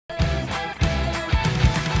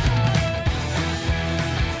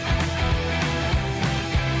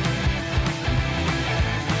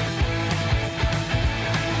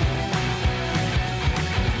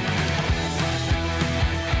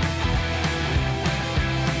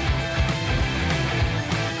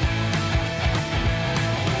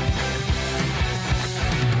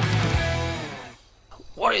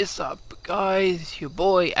What is up, guys? Your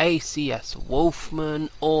boy ACsWolffmen,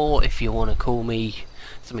 or if you want to call me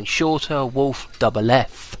something shorter, Wolf Double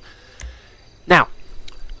F. Now,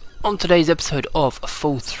 on today's episode of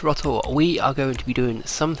Full Throttle, we are going to be doing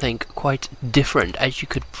something quite different, as you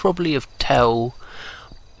could probably have tell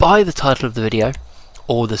by the title of the video,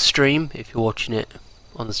 or the stream, if you're watching it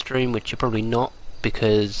on the stream, which you're probably not,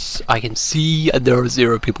 because I can see there are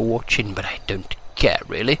 0 people watching, but I don't care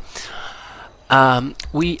really.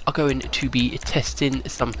 We are going to be testing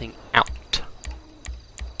something out.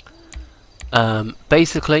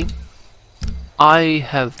 Basically, I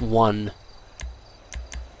have won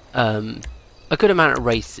a good amount of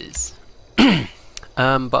races, but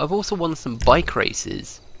I've also won some bike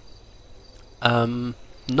races,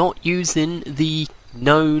 not using the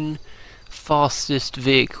known fastest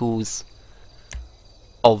vehicles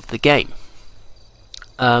of the game.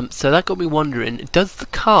 So that got me wondering, does the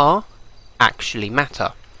car actually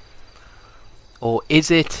matter, or is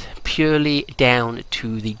it purely down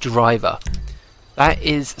to the driver? That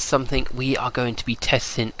is something we are going to be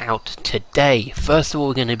testing out today. First of all,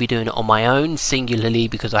 we're going to be doing it on my own, singularly,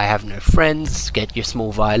 because I have no friends. Get your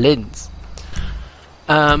small violins.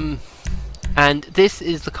 And this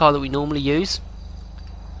is the car that we normally use,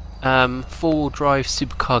 4-wheel drive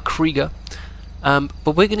supercar Krieger,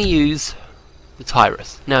 but we're going to use the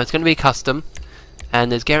Tyrus. Now, it's going to be custom, and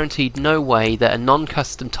there's guaranteed no way that a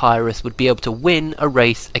non-custom Tyrus would be able to win a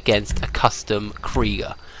race against a custom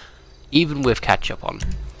Krieger, even with catch-up on.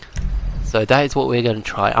 So that is what we're going to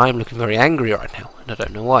try. I'm looking very angry right now, and I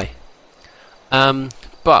don't know why.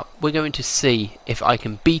 But we're going to see if I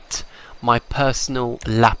can beat my personal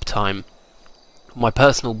lap time, my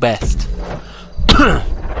personal best.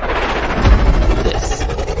 This.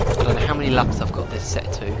 I don't know how many laps I've got this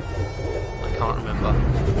set to. I can't remember.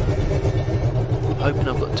 I'm hoping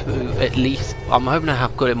I've got 2 at least. I'm hoping I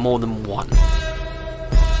have got it more than 1.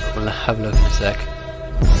 I'm gonna have a look in a sec.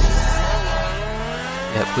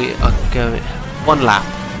 Yep, we are going 1 lap,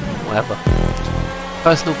 whatever.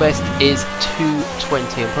 Personal best is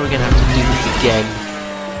 2:20. I'm probably gonna have to do this again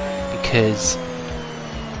because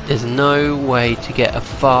there's no way to get a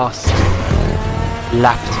fast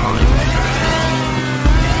lap time.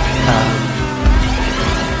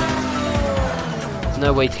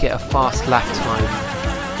 No way to get a fast lap time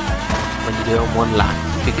when you do it on 1 lap,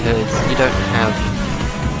 because you don't have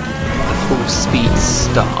a full speed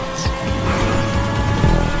start.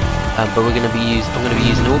 But we're going to be I'm going to be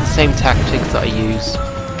using all the same tactics that I use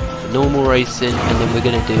for normal racing, and then we're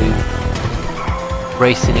going to do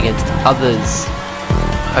racing against others.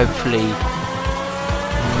 Hopefully,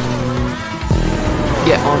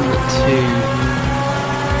 get on to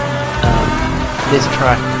this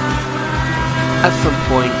track at some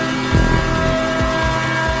point,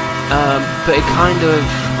 but it kind of,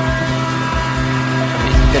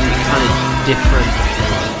 it's going to be kind of different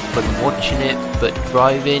when watching it, but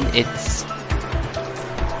driving, it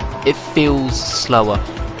feels slower.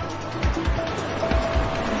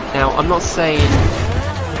 Now, I'm not saying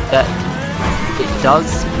that it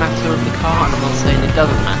does matter in the car, and I'm not saying it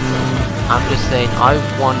doesn't matter. I'm just saying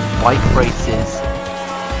I've won bike races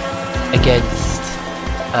against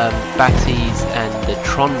Batty's and the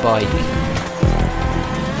Tron bike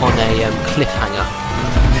on a cliffhanger,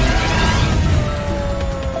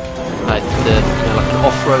 like like an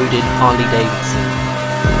off-roading Harley Davidson.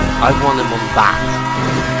 I've won them on that.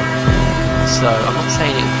 So I'm not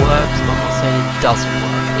saying it works, but I'm not saying it doesn't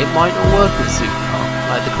work. It might not work with supercar.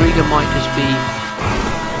 Like the Krieger might just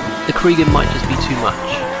be too much.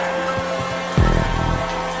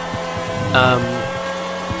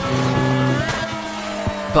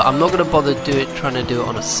 But I'm not going to bother trying to do it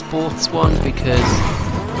on a sports one, because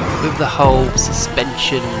with the whole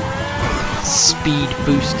suspension speed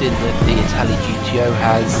boosting that the Italy GTO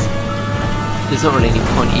has, there's not really any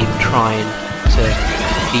point even trying to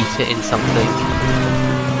beat it in something.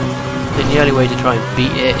 I think the only way to try and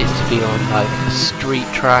beat it is to be on like a street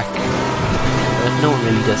track. No one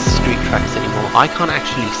really does street tracks anymore. I can't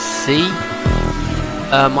actually see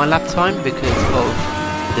my lap time because of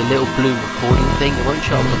the little blue recording thing. It won't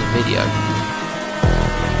show up on the video,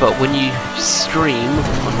 but when you stream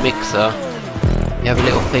on Mixer, you have a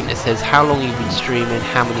little thing that says how long you've been streaming,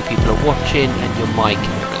 how many people are watching, and your mic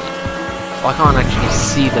and everything. So I can't actually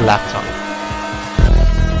see the lap time.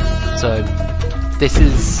 So this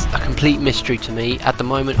is a complete mystery to me. At the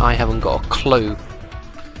moment, I haven't got a clue.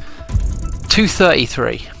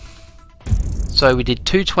 2:33. So we did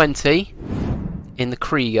 2:20 in the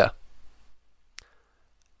Krieger.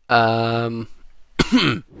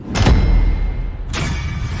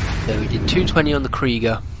 So we did 220 on the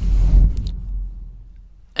Krieger.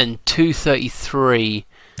 and 2:33,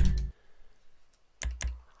 and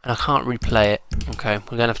I can't replay it. Okay,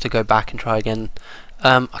 we're gonna have to go back and try again.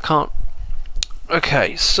 I can't.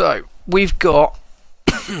 Okay, so we've got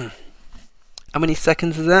how many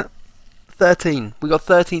seconds is that? 13. We got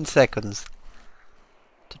 13 seconds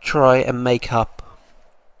to try and make up.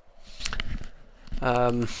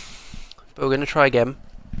 But we're gonna try again,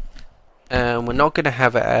 and we're not gonna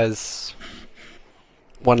have it as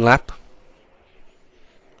one lap.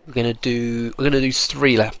 We're gonna do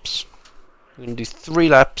 3 laps. We're gonna do 3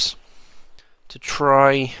 laps to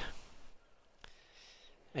try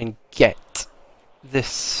and get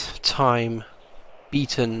this time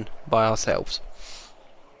beaten by ourselves.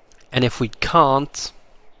 And if we can't,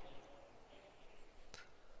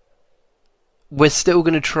 we're still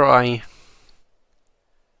gonna try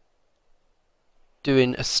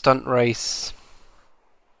doing a stunt race.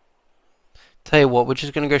 Tell you what, we're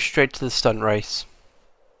just gonna go straight to the stunt race,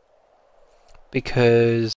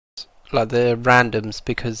 because like the randoms,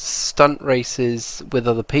 because stunt races with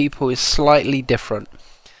other people is slightly different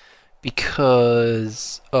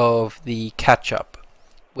because of the catch up,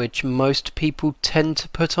 which most people tend to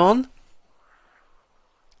put on.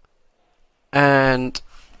 And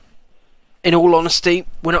in all honesty,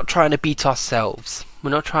 we're not trying to beat ourselves. We're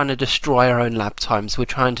not trying to destroy our own lap times. We're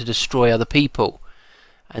trying to destroy other people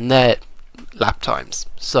and their lap times.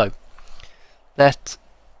 So that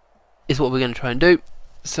is what we're going to try and do.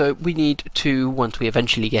 So we need to, once we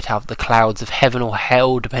eventually get out of the clouds of heaven or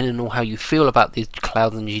hell, depending on how you feel about these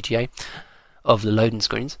clouds in GTA, of the loading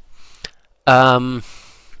screens,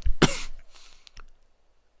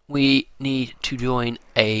 we need to join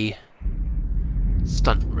a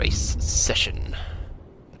stunt race session.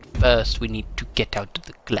 But first we need to get out of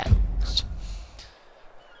the clouds.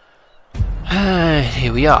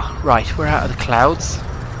 Here we are. Right, we're out of the clouds.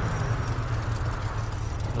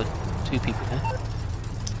 Got 2 people there.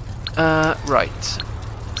 Right.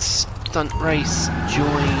 Stunt race,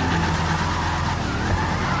 join.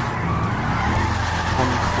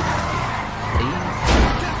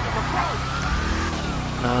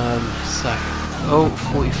 So, oh,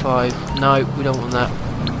 45. No, we don't want that.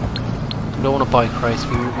 We don't want a bike race.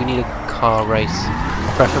 We need a car race,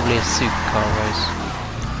 preferably a supercar race.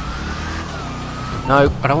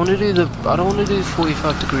 No, I don't want to do the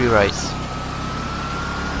 45-degree race.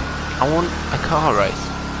 I want a car race.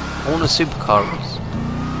 I want a supercar race.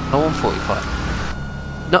 I want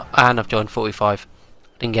 45. No, and I've joined 45.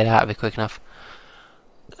 Didn't get out of it quick enough.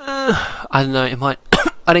 I don't know. It might.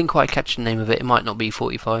 I didn't quite catch the name of it. It might not be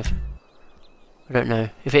 45. I don't know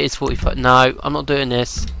if it is 45. No, I'm not doing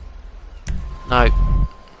this. No,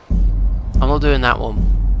 I'm not doing that one.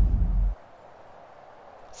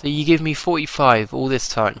 So you give me 45 all this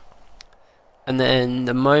time, and then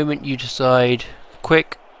the moment you decide,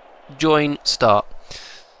 quick, join, start,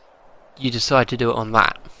 you decide to do it on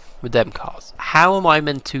that with them cars. How am I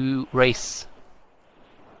meant to race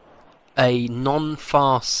a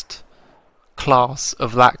non-fast class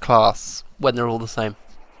of that class when they're all the same?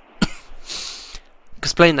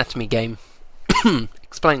 Explain that to me, game.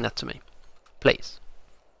 Explain that to me, please.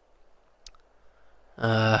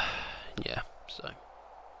 Yeah, so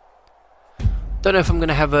don't know if I'm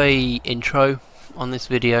gonna have a intro on this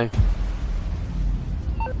video.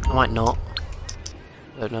 I might not.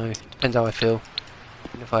 Don't know. Depends how I feel.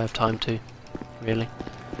 And if I have time to, really.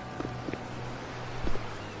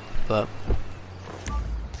 But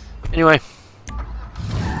anyway,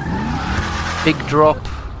 big drop.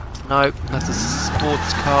 No, that's a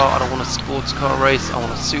sports car. I don't want a sports car race. I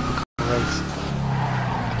want a supercar race.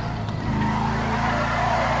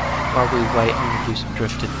 While we wait, I'm gonna do some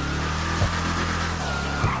drifting.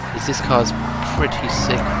 Because this car's pretty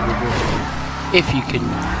sick with the drifting. If you can.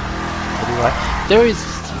 Right. There is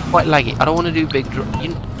quite laggy. I don't want to do big drop.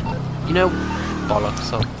 You know,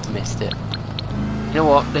 bollocks. I missed it. You know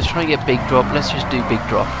what? Let's try and get big drop. Let's just do big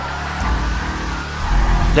drop.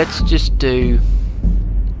 Let's just do.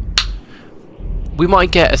 We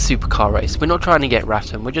might get a supercar race. We're not trying to get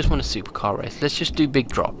Ratton. We just want a supercar race. Let's just do big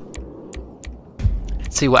drop.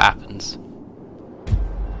 Let's see what happens.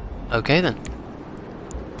 Okay then.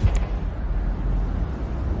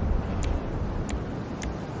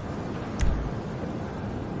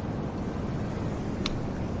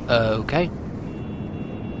 Okay.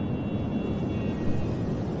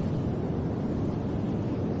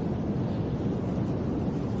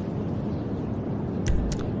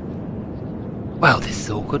 Well, this is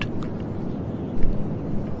awkward.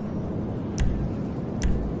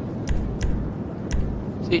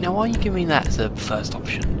 See, now why are you giving me that as a first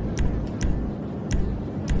option?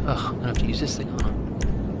 Ugh, I'm gonna have to use this thing, aren't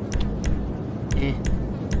I?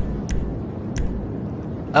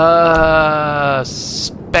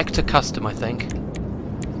 Spectre Custom, I think.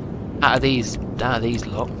 Out of these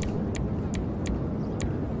lot.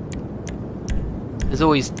 There's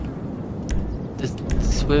always,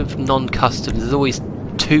 with non-custom, there's always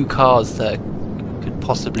 2 cars that could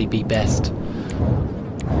possibly be best.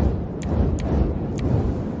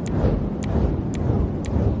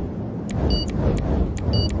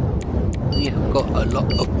 Yeah, I've got a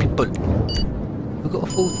lot of people. We've got a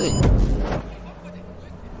full thing.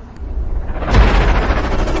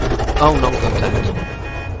 Oh, non-contact.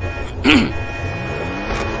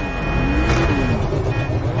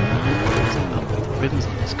 Ribbons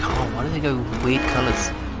on this car, why do they go weird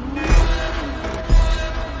colours?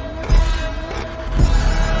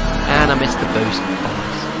 And I missed the boost.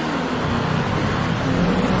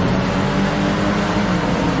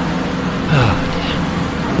 Oh dear.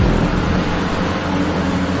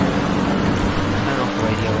 Turn off the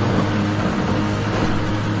radio.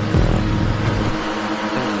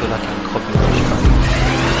 Don't feel like I'm copyright struck.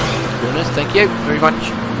 To be honest, thank you very much.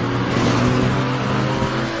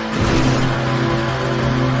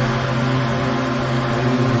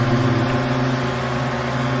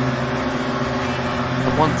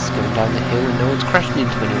 Once going down the hill and no one's crashing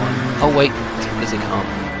into anyone. Oh wait, it's because they can't.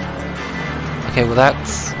 Okay, well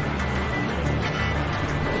that's... I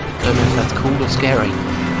don't know if that's cool or scary.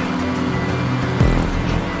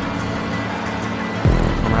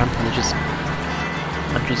 On ramp and there's just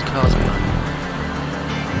hundreds of cars behind me.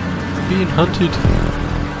 We're being hunted.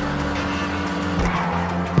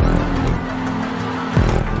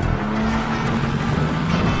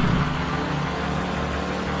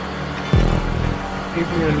 Leave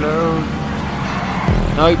me alone.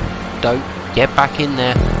 No, don't. Get back in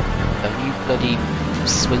there. Don't you bloody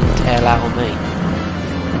swing tail out on me.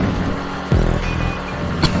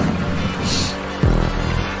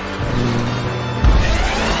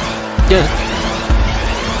 Yeah.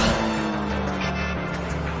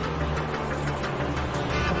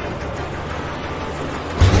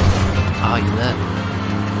 Ah, you're there.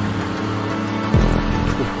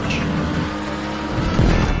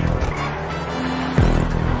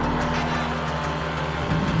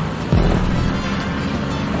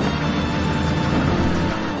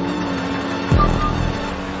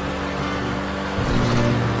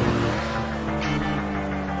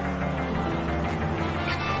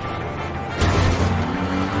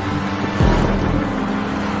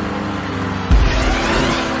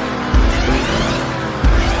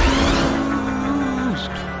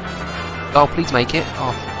 Oh, please make it.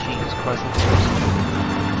 Oh, Jesus Christ.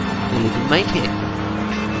 Nearly didn't make it.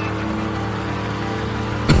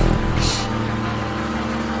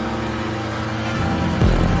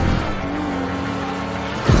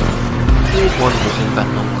 There's one thing about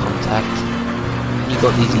non-contact. You've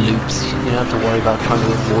got these loops. You don't have to worry about trying to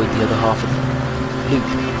avoid the other half of the loop.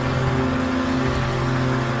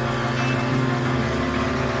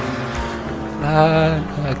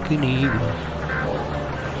 Agony.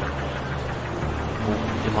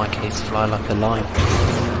 In my case, fly like a line.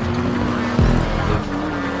 With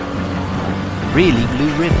really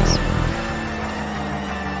blue rims.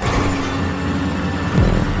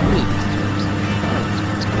 Really blue rims.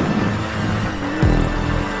 That's cool.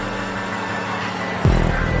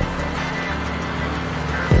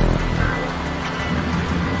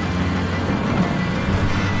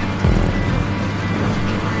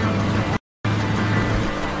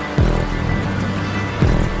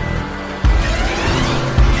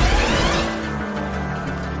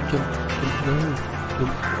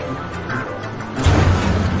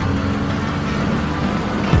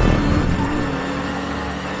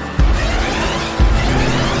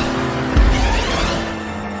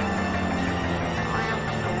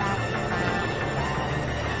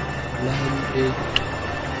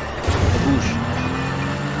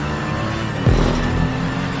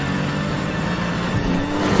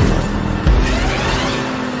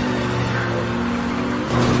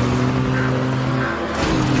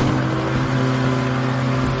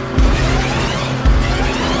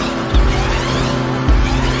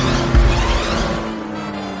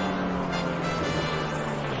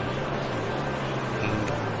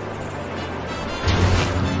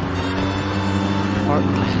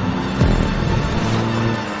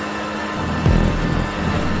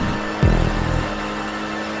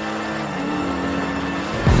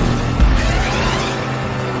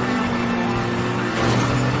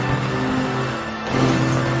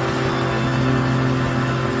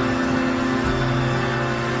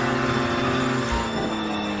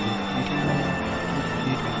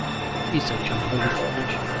 Please don't jump over the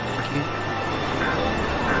edge. Thank you.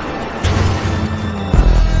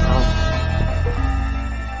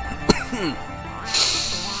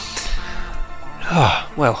 Ah,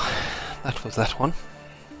 well, that was that one.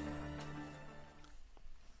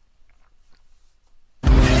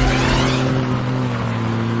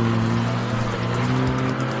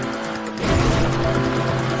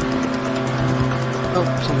 Oh,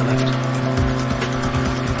 someone left.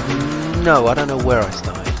 No, I don't know where I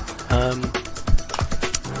started.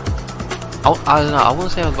 I don't know, I want to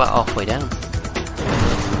say I was about halfway down.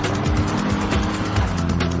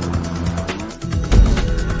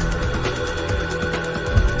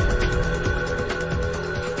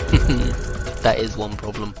 That is one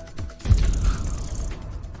problem.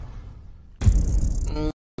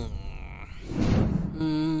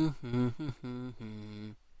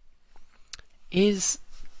 Is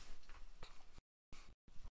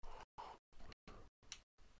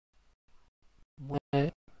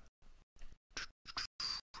where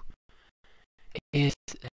is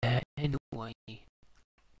there any way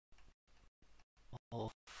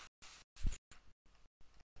of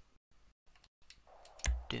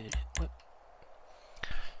doing it? What?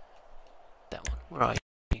 That one. Where are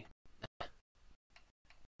you?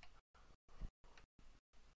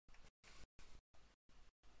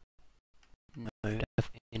 No,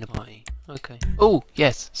 definitely in a party. Okay. Oh,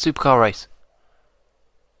 yes, supercar race.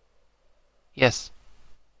 Yes.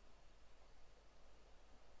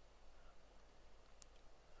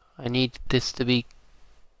 I need this to be...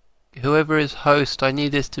 Whoever is host, I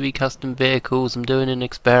need this to be custom vehicles. I'm doing an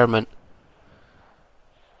experiment.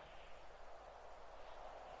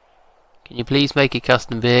 Can you please make it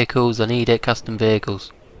custom vehicles? I need it custom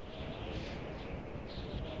vehicles.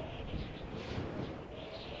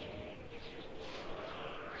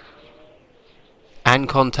 And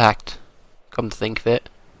contact, come to think of it.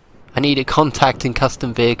 I need a contact and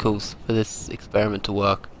custom vehicles for this experiment to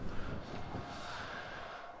work.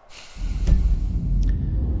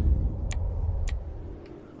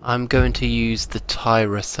 I'm going to use the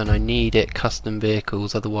Tyrus and I need it custom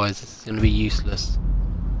vehicles, otherwise it's going to be useless.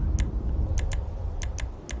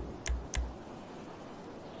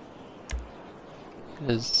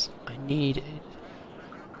 Because I need it.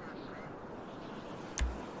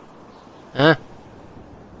 Huh?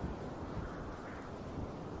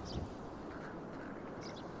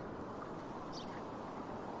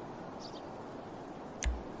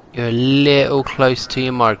 You're a little close to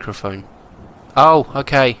your microphone. Oh,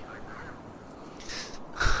 okay.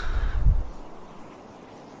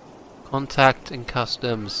 Contact and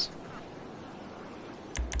customs.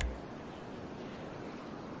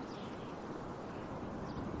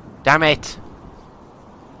 Damn it!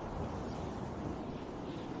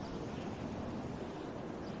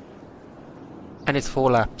 And it's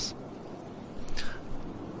 4 laps.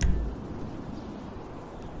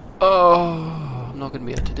 Oh, I'm not going to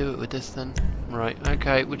be able to do it with this then. Right,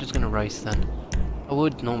 okay, we're just going to race then. I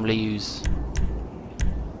would normally use...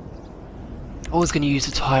 I was going to use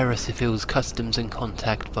a Tyrus if it was customs and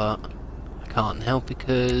contact, but I can't help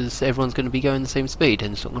because everyone's going to be going the same speed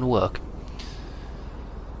and it's not going to work.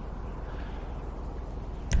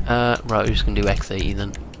 Right, we're just going to do X80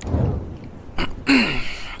 then.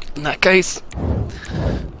 In that case...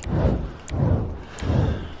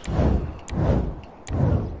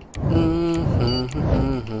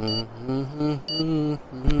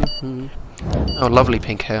 Oh, lovely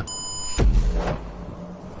pink hair.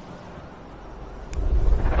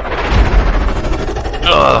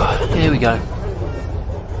 Ugh, here we go.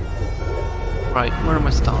 Right, where am I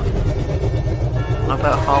starting? I'm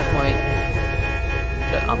about halfway.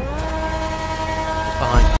 I'm just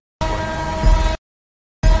behind.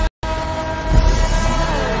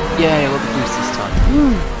 Yay, I got the boost this time.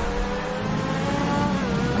 Woo!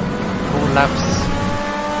 4 laps.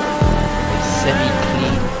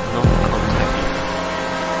 Semi-clean, non-contact.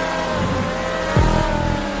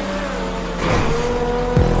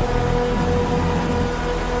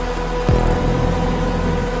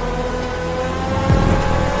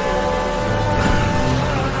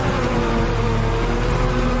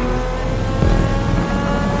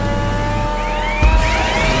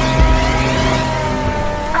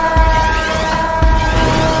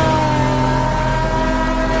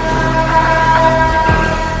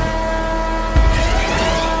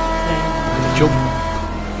 Jump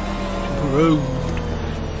road.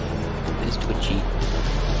 It's twitchy.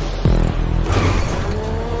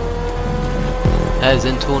 As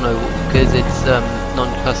in Torno, because it's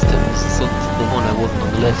non-customs, so the one I wasn't on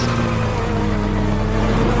the list.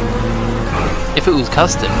 If it was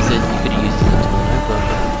customs, then you could have used it in Torno, but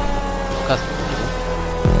customs.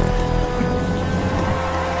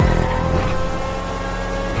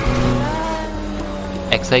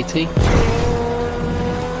 X80.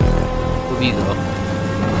 What have you got?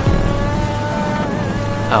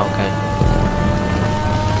 Oh, okay.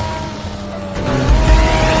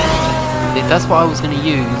 That's what I was going to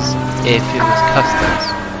use if it was customs,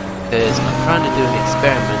 because I'm trying to do an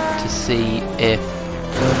experiment to see if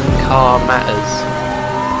car matters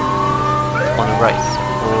on a race,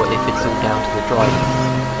 or if it's all down to the driver.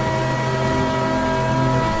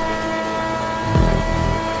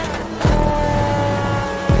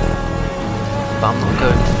 But I'm not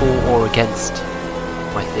going for or against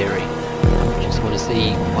my theory. I just want to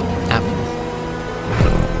see what happens.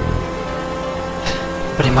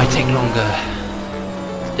 But it might take longer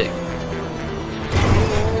to do.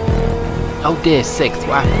 Oh dear, 6th,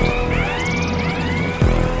 what happened?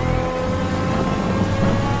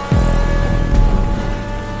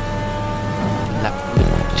 Lap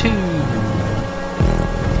number 2.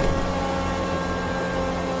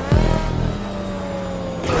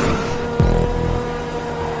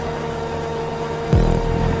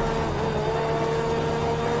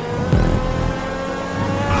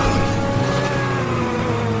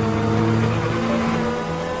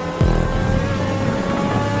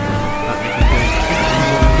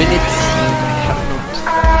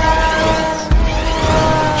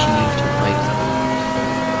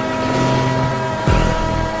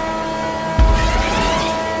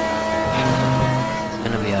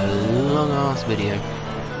 Video.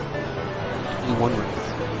 You one race.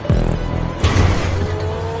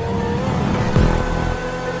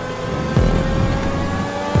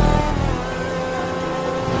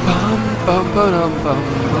 Bum bum ba-dum bum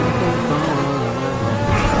bum bum bum.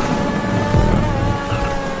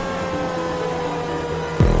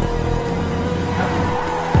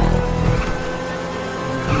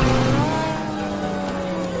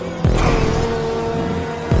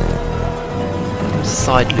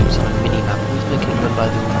 Side loops on a mini map. I was looking at them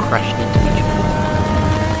like they were crashing into each other.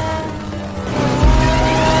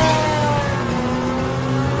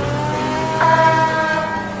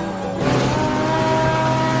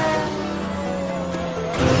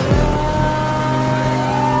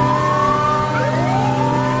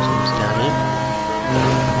 Someone's down here.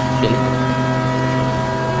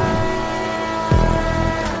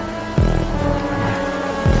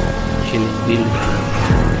 Chilling. Chilling.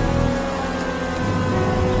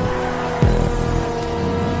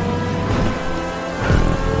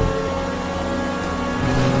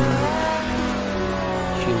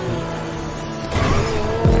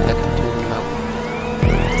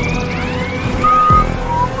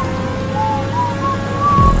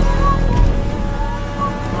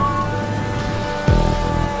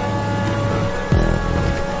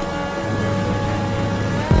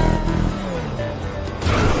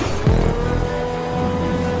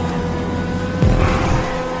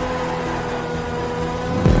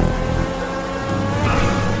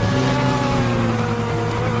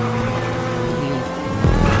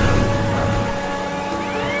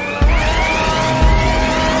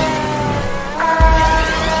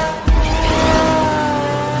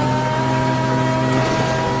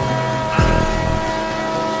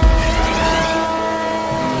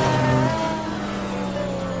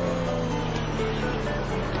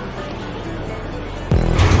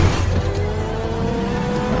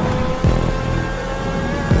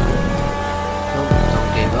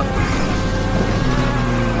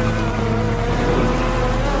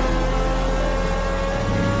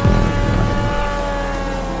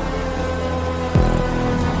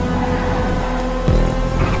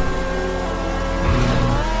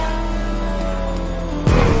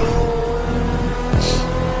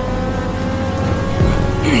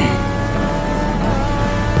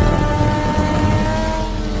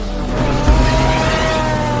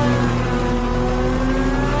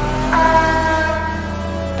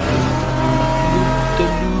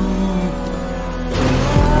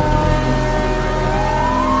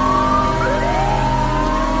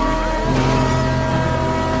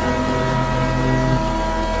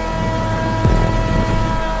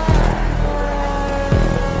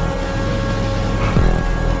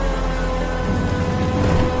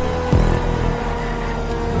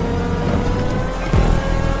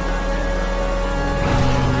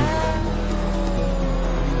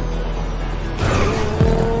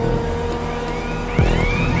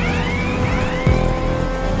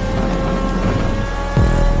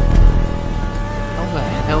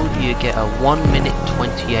 Get a 1 minute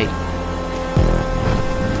 28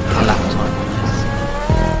 lap time on this.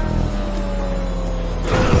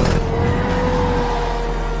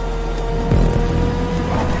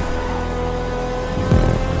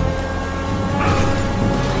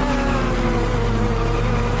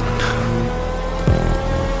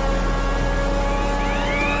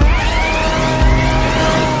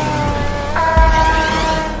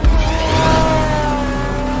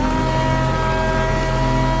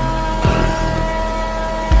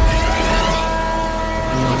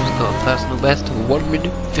 absolute best of 1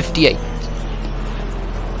 minute 58.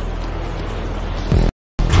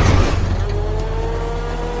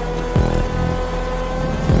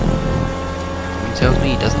 He tells me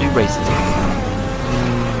he doesn't do racism.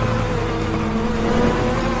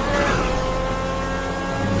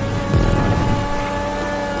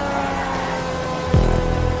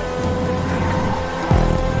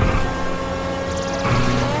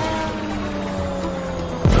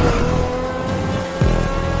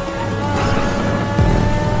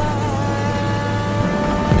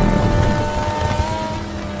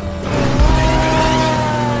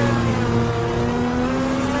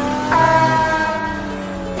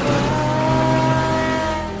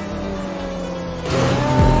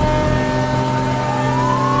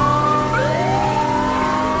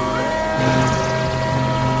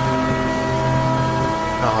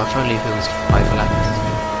 If only if it was 5 laps.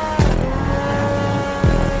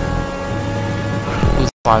 If it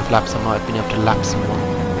was 5 laps, I might have been able to lap someone.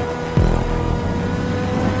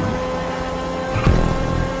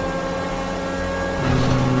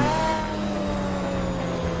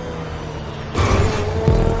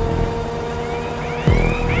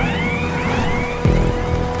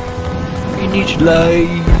 Finish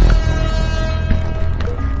line.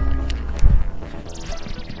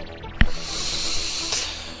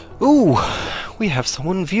 Ooh, we have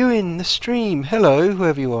someone viewing the stream. Hello,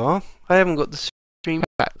 whoever you are. I haven't got the stream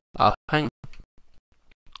back. Oh, hang on.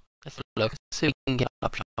 Let's look. See if we can get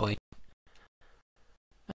up, shall we?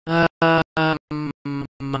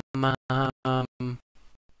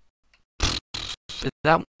 Is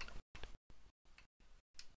that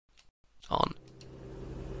on?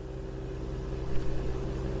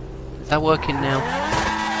 Is that working now?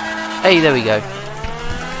 Hey, there we go.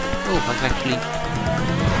 Oh, I can actually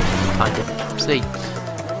kind of see.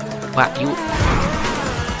 Wow, you.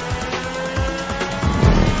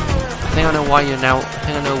 I think I know why you're now. I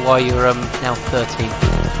think I know why you're now 13.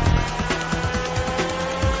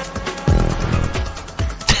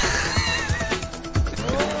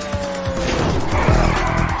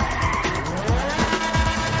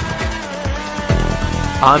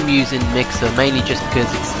 I'm using Mixer mainly just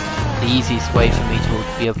because it's the easiest way for me to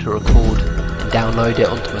be able to record and download it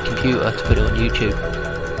onto my computer to put it on YouTube.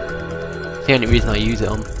 It's the only reason I use it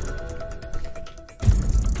on.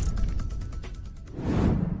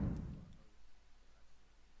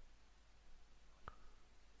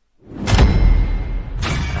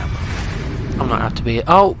 I'm not have to be.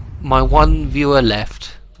 Oh, my one viewer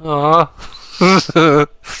left. Oh, oh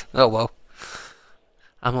well.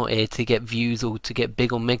 I'm not here to get views or to get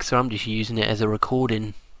big on Mixer. I'm just using it as a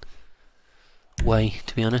recording way,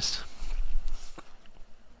 to be honest.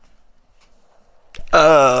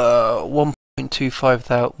 1.25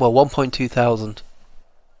 thousand. Well, 1.2 thousand.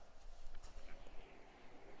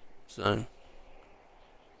 So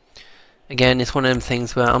again, it's one of them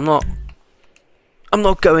things where I'm not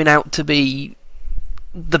going out to be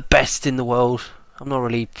the best in the world. I'm not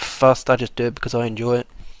really fussed. I just do it because I enjoy it.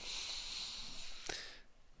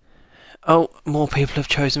 Oh, more people have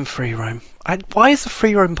chosen free roam. Why is the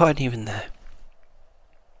free roam button even there?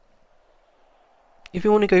 If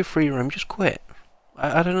you want to go free roam, just quit.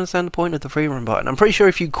 I don't understand the point of the free roam button. I'm pretty sure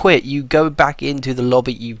if you quit, you go back into the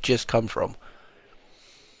lobby you've just come from.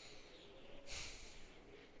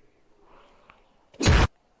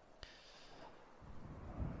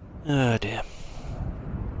 Oh dear.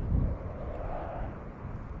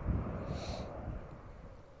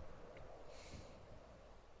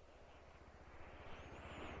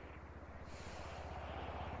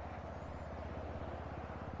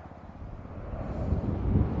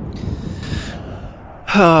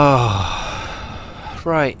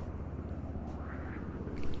 Right.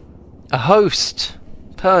 A host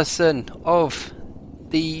person of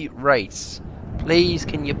the race. Please,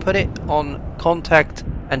 can you put it on contact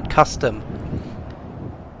and custom?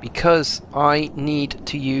 Because I need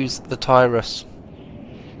to use the Tyrus.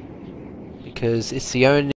 Because it's the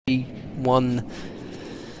only one...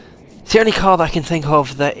 It's the only car that I can think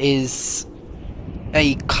of that is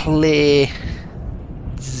a clear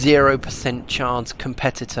 0% chance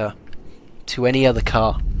competitor to any other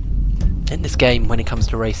car in this game when it comes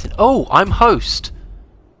to racing. Oh, I'm host!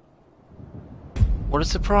 What a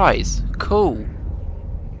surprise. Cool.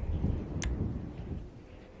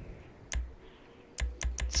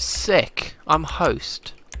 Sick. I'm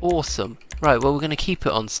host. Awesome. Right, well we're going to keep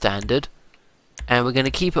it on standard. And we're going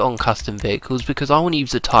to keep it on custom vehicles because I want to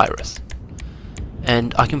use the Tyrus.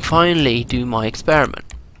 And I can finally do my experiment.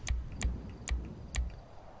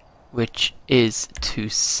 Which is to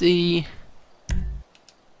see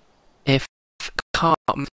if car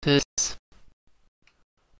motors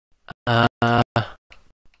Where's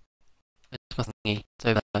my thingy? It's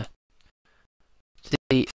over there.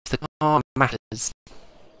 See if the car matters,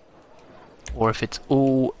 or if it's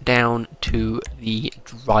all down to the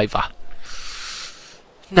driver.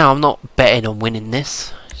 Now, I'm not betting on winning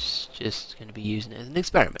this. It's just going to be using it as an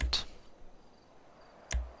experiment.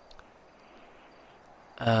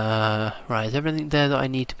 Right, is everything there that I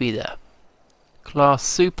need to be there? Class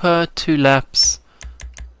Super, 2 laps.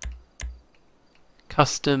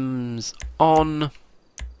 Customs on.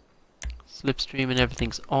 Slipstream and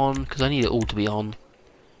everything's on, because I need it all to be on.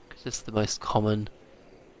 Because it's the most common.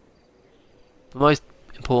 The most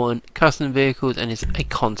important, custom vehicles, and it's a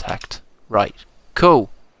contact. Right, cool.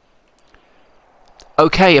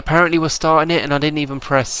 Okay, apparently we're starting it, and I didn't even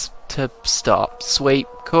press to start. Sweet,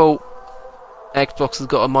 cool. Xbox has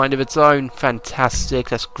got a mind of its own. Fantastic,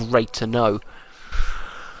 that's great to know.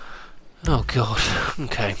 Oh god,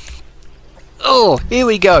 okay. Oh, here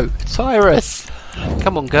we go, Tyrus.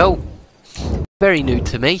 Come on, girl. Very new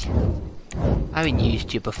to me. I haven't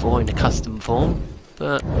used you before in a custom form,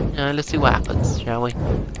 but let's see what happens, shall we?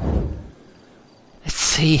 Let's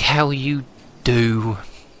see how you do.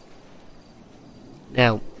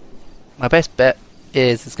 Now, my best bet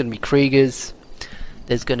is there's going to be Kriegers.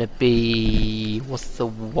 There's going to be... what's the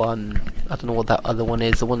one? I don't know what that other one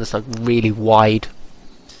is. The one that's like really wide.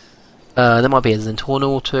 There might be a Zentorno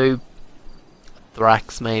or two.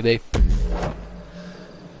 Thrax, maybe.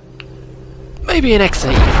 Maybe an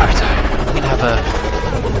X80 photo. We can have a...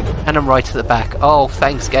 and I'm right at the back. Oh,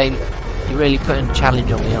 thanks, game. You're really putting a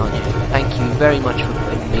challenge on me, aren't you? Thank you very much for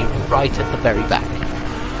putting me right at the very back.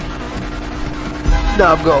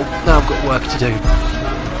 Now I've got work to do.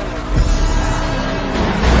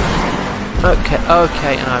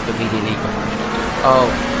 Okay, and I've immediately... oh.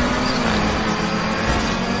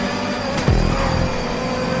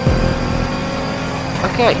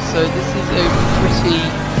 Okay, so this is a pretty...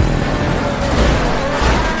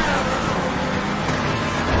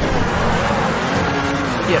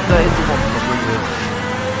 yep, that is the one problem with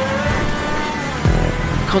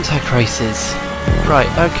contact races. Right,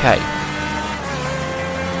 okay.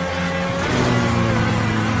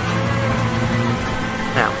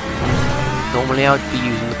 Now, normally I would be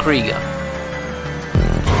using the Krieger.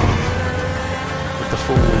 With the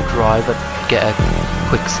four-wheel drive, I'd get a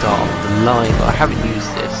quick start on the line, but I haven't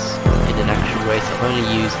used this in an actual race. I've only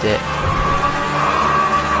used it.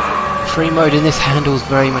 Free mode in this handles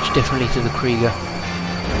very much differently to the Krieger.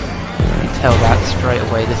 You can tell that straight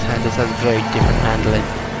away. This handles has a very different handling.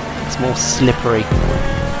 It's more slippery.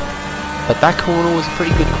 But that corner was a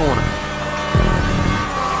pretty good corner.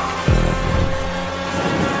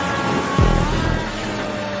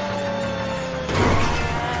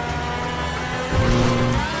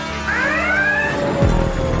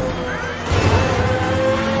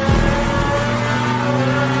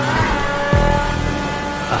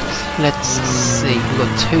 Let's see, we've got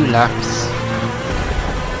 2 laps,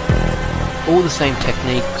 all the same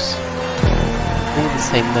techniques, all the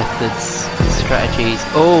same methods, strategies.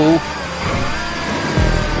 Oh!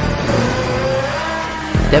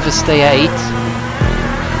 Devastate 8.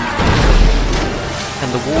 And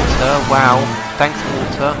the water, wow, thanks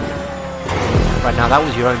water. Right, now that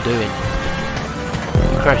was your own doing.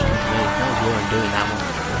 You crashed into me, that was your own doing, that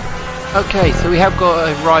one. Okay, so we have got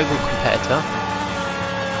a rival competitor.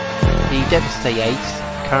 The Devastate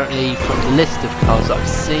 8, currently from the list of cars I've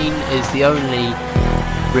seen, is the only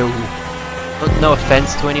real, no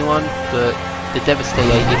offence to anyone, but the Devastate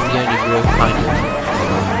 8 is the only real kind of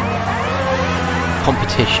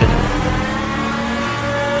competition.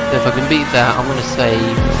 So if I can beat that, I'm going to say,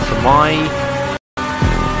 for my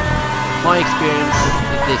experience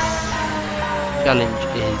with this challenge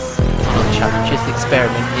is, not challenge, this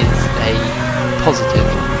experiment is a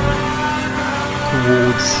positive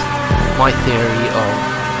towards my theory of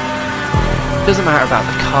it doesn't matter about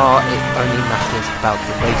the car, it only matters about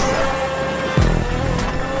the racer.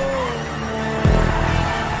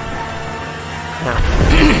 Now,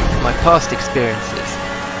 my past experiences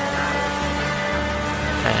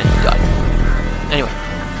and go. Anyway,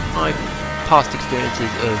 my past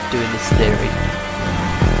experiences of doing this theory,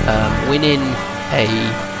 winning a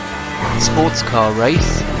sports car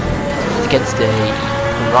race against a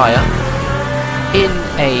pariah in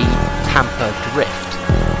a Tampa drift.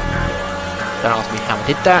 Don't ask me how I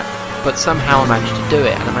did that, but somehow I managed to do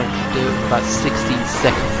it, and I managed to do it in about 16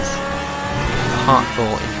 seconds.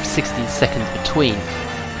 Or in 16 seconds between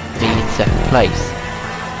being in 2nd place,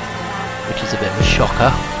 which is a bit of a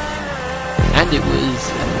shocker. And it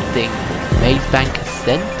was a thing called Maze Bank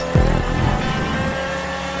Ascent,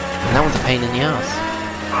 and that one's a pain in the ass.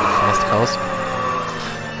 Fast cars.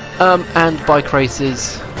 And bike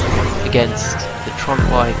races against the Tron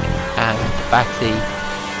bike and the Batty,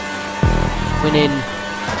 winning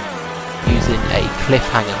using a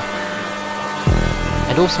cliffhanger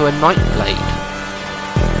and also a night blade,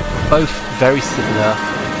 both very similar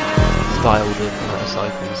styled of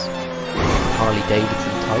motorcycles, Harley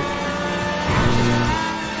Davidson type.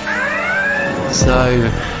 So,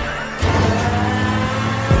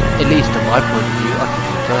 at least from my point of view, I can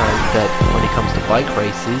confirm that when it comes to bike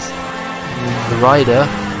races, the rider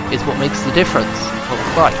is what makes the difference, not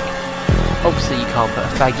the bike. Obviously you can't put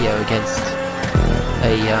a Faggio against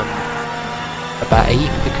a Batty,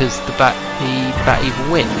 because the Batty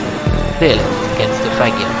will win, clearly, against a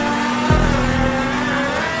Faggio.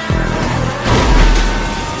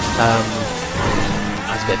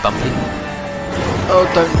 That's a bit bumpy. Oh,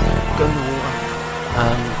 don't go in the water.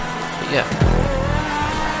 But yeah.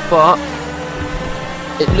 But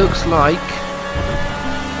it looks like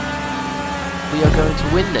we are going to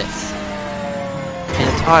win this in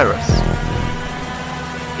a Tyrus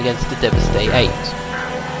against the Devastate 8,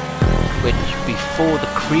 which before the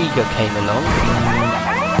Krieger came along,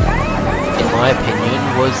 in my opinion,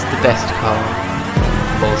 was the best car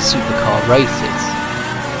for supercar races.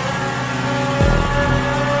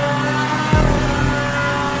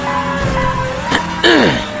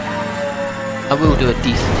 I will do a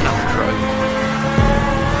decent outro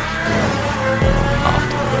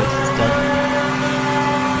after the race is done,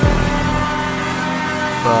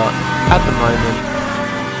 but at the moment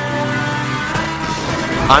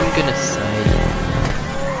I'm gonna say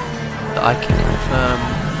that I can confirm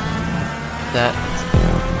that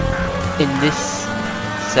in this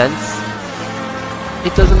sense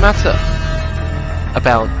it doesn't matter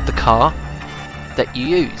about the car that you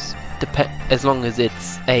use, as long as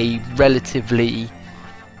it's a relatively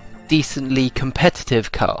decently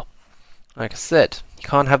competitive car. Like I said, you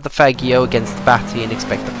can't have the Faggio against the Batty and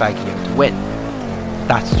expect the Faggio to win.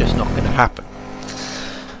 That's just not going to happen.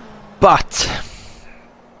 But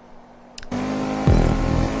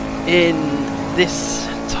in this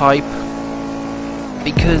type,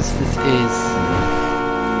 because this is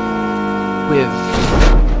with,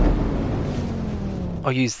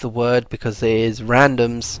 I'll use the word because it is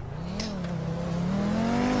randoms,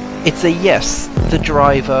 it's a yes, the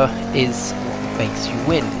driver is what makes you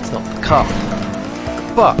win, it's not the car.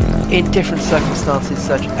 But in different circumstances,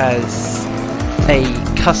 such as a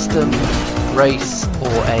custom race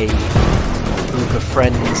or a group of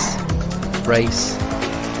friends race,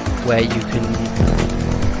 where you can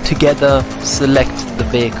together select the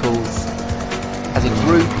vehicles as a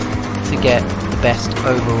group to get the best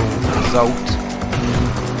overall result,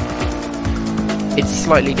 it's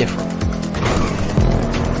slightly different.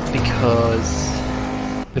 Because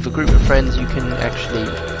with a group of friends you can actually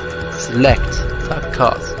select the type of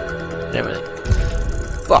cars and everything.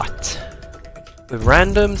 But with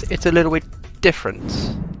randoms it's a little bit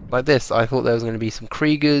different. Like this, I thought there was going to be some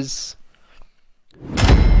Kriegers,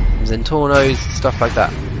 some Zentornos, stuff like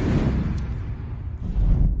that.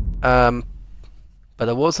 But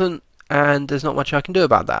there wasn't, and there's not much I can do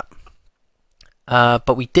about that.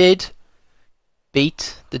 But we did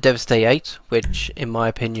beat the Devastate 8, which in my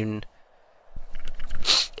opinion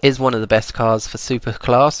is one of the best cars for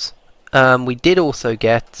superclass. We did also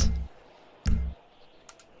get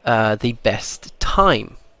the best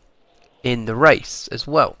time in the race as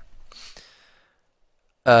well,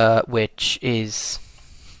 which is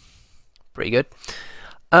pretty good.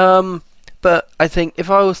 But I think if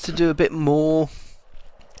I was to do a bit more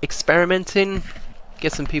experimenting,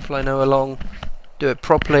 get some people I know along, do it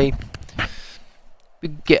properly, we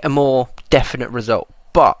get a more definite result.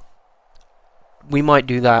 But we might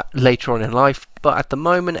do that later on in life. But at the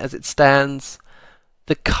moment, as it stands,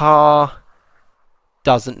 the car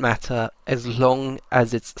doesn't matter as long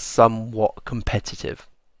as it's somewhat competitive.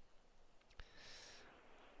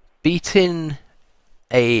 Beating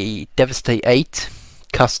a Devastate 8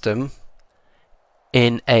 custom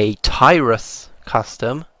in a Tyrus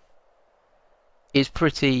custom is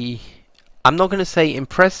pretty, I'm not going to say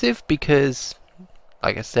impressive, because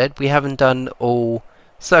like I said, we haven't done all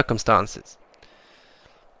circumstances,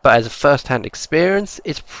 but as a first-hand experience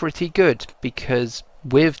it's pretty good, because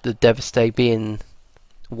with the Devastate being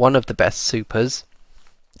one of the best supers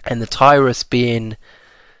and the Tyrus being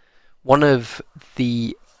one of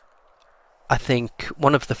the, I think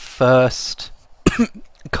one of the first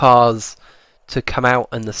cars to come out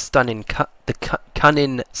in the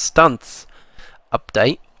Cunning Stunts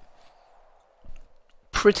update,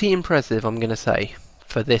 pretty impressive, I'm gonna say,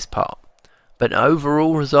 for this part. But an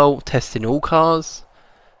overall result, testing all cars,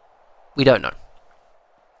 we don't know.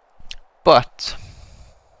 But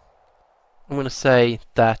I'm going to say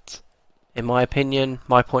that, in my opinion,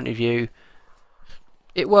 my point of view,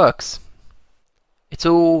 it works. It's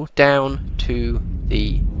all down to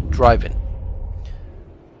the driving.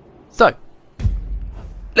 So,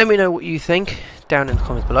 let me know what you think down in the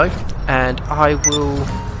comments below, and I will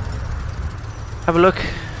have a look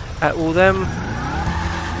at all them,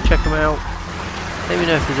 check them out. Let me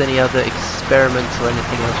know if there's any other experiments or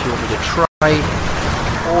anything else you want me to try,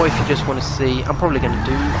 or if you just want to see. I'm probably going to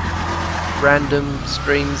do random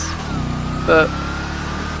streams, but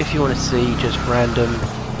if you want to see just random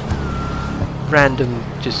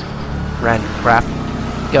crap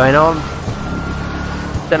going on,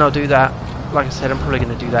 then I'll do that. Like I said, I'm probably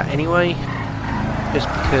going to do that anyway, just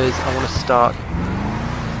because I want to start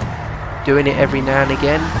doing it every now and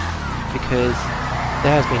again, because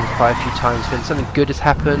there has been quite a few times when something good has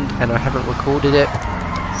happened and I haven't recorded it,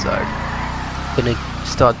 so I'm going to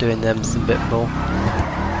start doing them a bit more.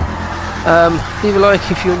 Leave a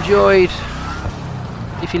like if you enjoyed.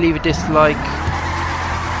 If you leave a dislike,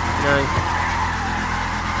 you know,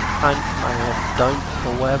 I don't,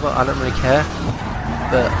 or whatever, I don't really care.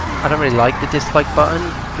 But I don't really like the dislike button,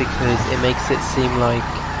 because it makes it seem like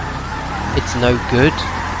it's no good.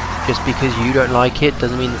 Just because you don't like it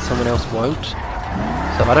doesn't mean that someone else won't.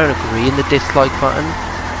 So I don't agree in the dislike button.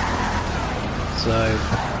 So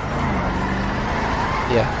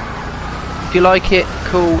yeah, if you like it,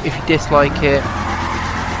 cool. If you dislike it,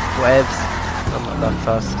 whatevs. I'm not that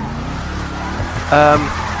fussed.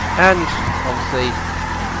 And obviously,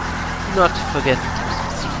 not to forget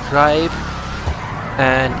to subscribe.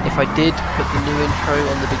 And if I did put the new intro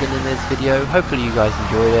on the beginning of this video, hopefully you guys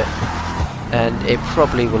enjoyed it. And it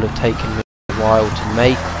probably will have taken me a while to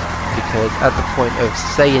make, because at the point of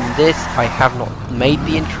saying this, I have not made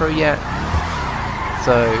the intro yet.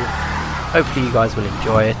 So hopefully you guys will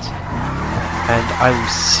enjoy it, and I will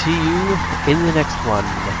see you in the next one.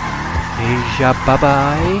 Bye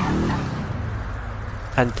bye,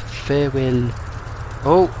 and farewell.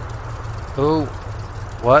 Oh,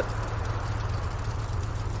 what?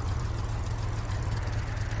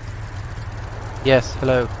 Yes,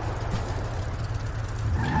 hello.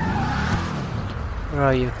 Where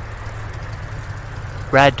are you?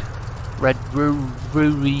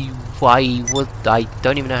 Why? What? I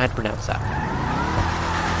don't even know how to pronounce that.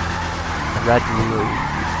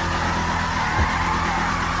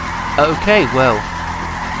 Okay, well.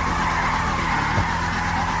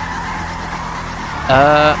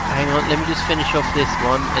 Hang on, let me just finish off this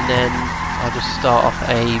one, and then I'll just start off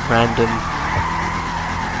a random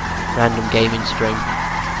gaming stream.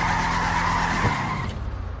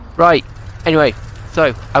 Right, anyway,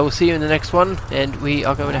 so I will see you in the next one, and we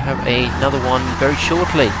are going to have another one very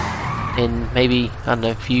shortly, in maybe, I don't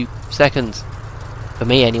know, a few seconds. For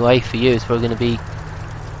me anyway, for you it's probably going to be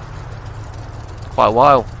quite a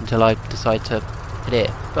while until I decide to hit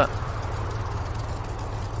it, but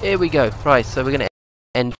here we go. Right, so we're going to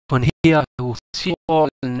end one here. I will see you all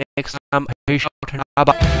next time.